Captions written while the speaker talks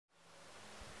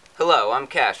Hello, I'm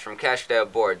Cash from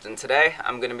Griptape Boards, and today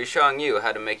I'm going to be showing you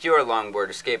how to make your longboard or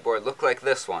skateboard look like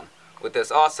this one with this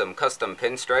awesome custom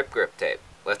pinstripe grip tape.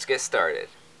 Let's get started.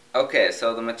 Okay,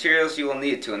 so the materials you will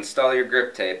need to install your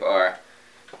grip tape are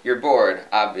your board,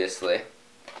 obviously,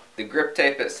 the grip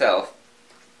tape itself,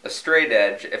 a straight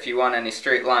edge if you want any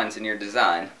straight lines in your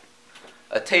design,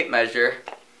 a tape measure,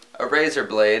 a razor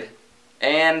blade,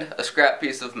 and a scrap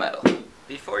piece of metal.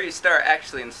 Before you start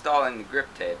actually installing the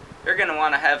grip tape, you're going to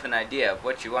want to have an idea of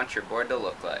what you want your board to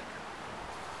look like.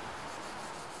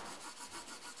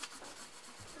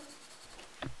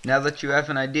 Now that you have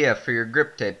an idea for your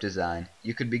grip tape design,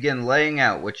 you could begin laying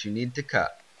out what you need to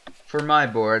cut. For my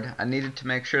board, I needed to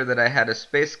make sure that I had a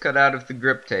space cut out of the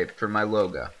grip tape for my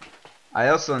logo. I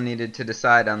also needed to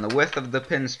decide on the width of the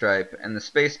pinstripe and the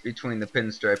space between the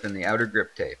pinstripe and the outer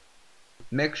grip tape.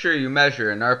 Make sure you measure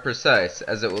and are precise,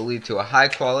 as it will lead to a high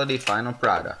quality final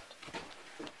product.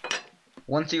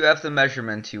 Once you have the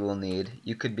measurements you will need,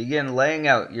 you could begin laying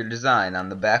out your design on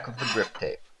the back of the grip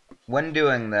tape. When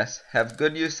doing this, have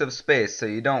good use of space so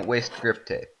you don't waste grip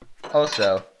tape.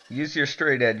 Also, use your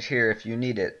straight edge here if you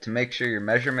need it to make sure your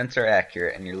measurements are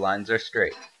accurate and your lines are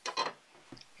straight.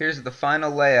 Here's the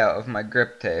final layout of my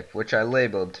grip tape, which I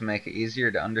labeled to make it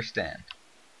easier to understand.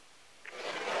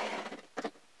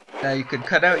 Now you could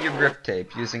cut out your grip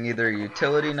tape using either a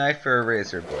utility knife or a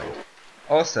razor blade.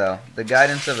 Also, the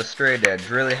guidance of a straight edge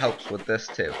really helps with this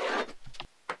too.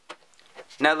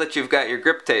 Now that you've got your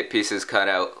grip tape pieces cut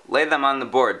out, lay them on the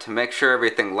board to make sure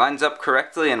everything lines up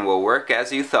correctly and will work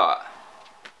as you thought.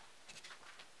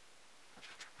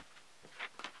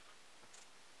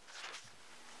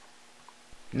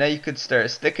 Now you could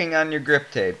start sticking on your grip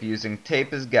tape using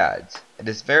tape as guides. It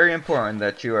is very important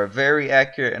that you are very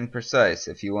accurate and precise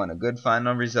if you want a good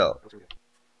final result.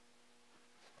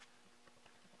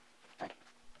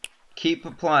 Keep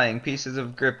applying pieces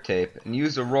of grip tape and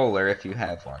use a roller if you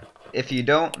have one. If you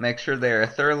don't, make sure they are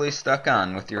thoroughly stuck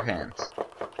on with your hands.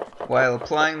 While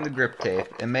applying the grip tape,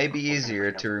 it may be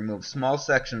easier to remove small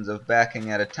sections of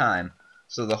backing at a time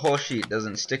so the whole sheet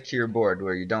doesn't stick to your board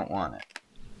where you don't want it.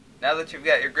 Now that you've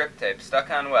got your grip tape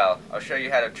stuck on well, I'll show you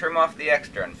how to trim off the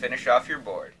extra and finish off your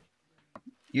board.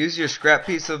 Use your scrap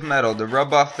piece of metal to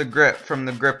rub off the grip from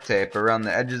the grip tape around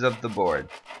the edges of the board.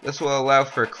 This will allow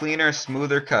for cleaner,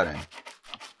 smoother cutting.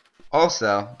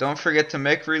 Also, don't forget to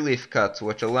make relief cuts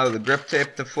which allow the grip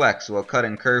tape to flex while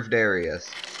cutting curved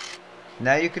areas.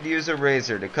 Now you could use a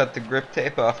razor to cut the grip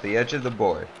tape off the edge of the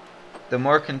board. The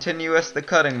more continuous the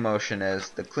cutting motion is,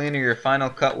 the cleaner your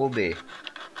final cut will be.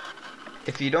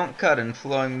 If you don't cut in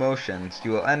flowing motions, you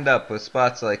will end up with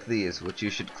spots like these, which you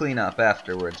should clean up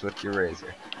afterwards with your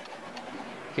razor.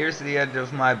 Here's the edge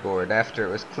of my board after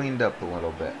it was cleaned up a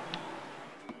little bit.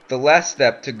 The last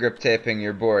step to grip taping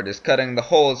your board is cutting the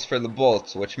holes for the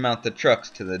bolts which mount the trucks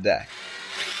to the deck.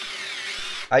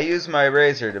 I use my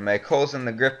razor to make holes in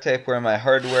the grip tape where my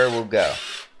hardware will go.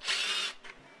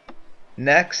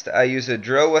 Next, I use a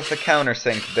drill with a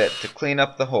countersink bit to clean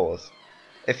up the holes.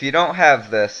 If you don't have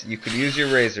this, you could use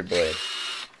your razor blade.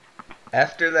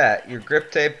 After that, your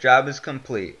grip tape job is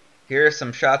complete. Here are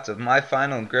some shots of my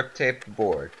final grip taped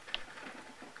board.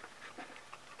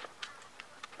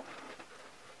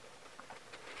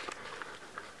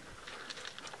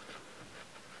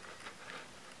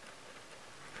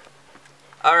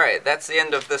 Alright, that's the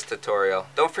end of this tutorial.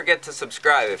 Don't forget to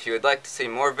subscribe if you would like to see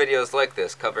more videos like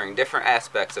this covering different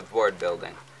aspects of board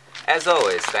building. As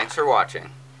always, thanks for watching.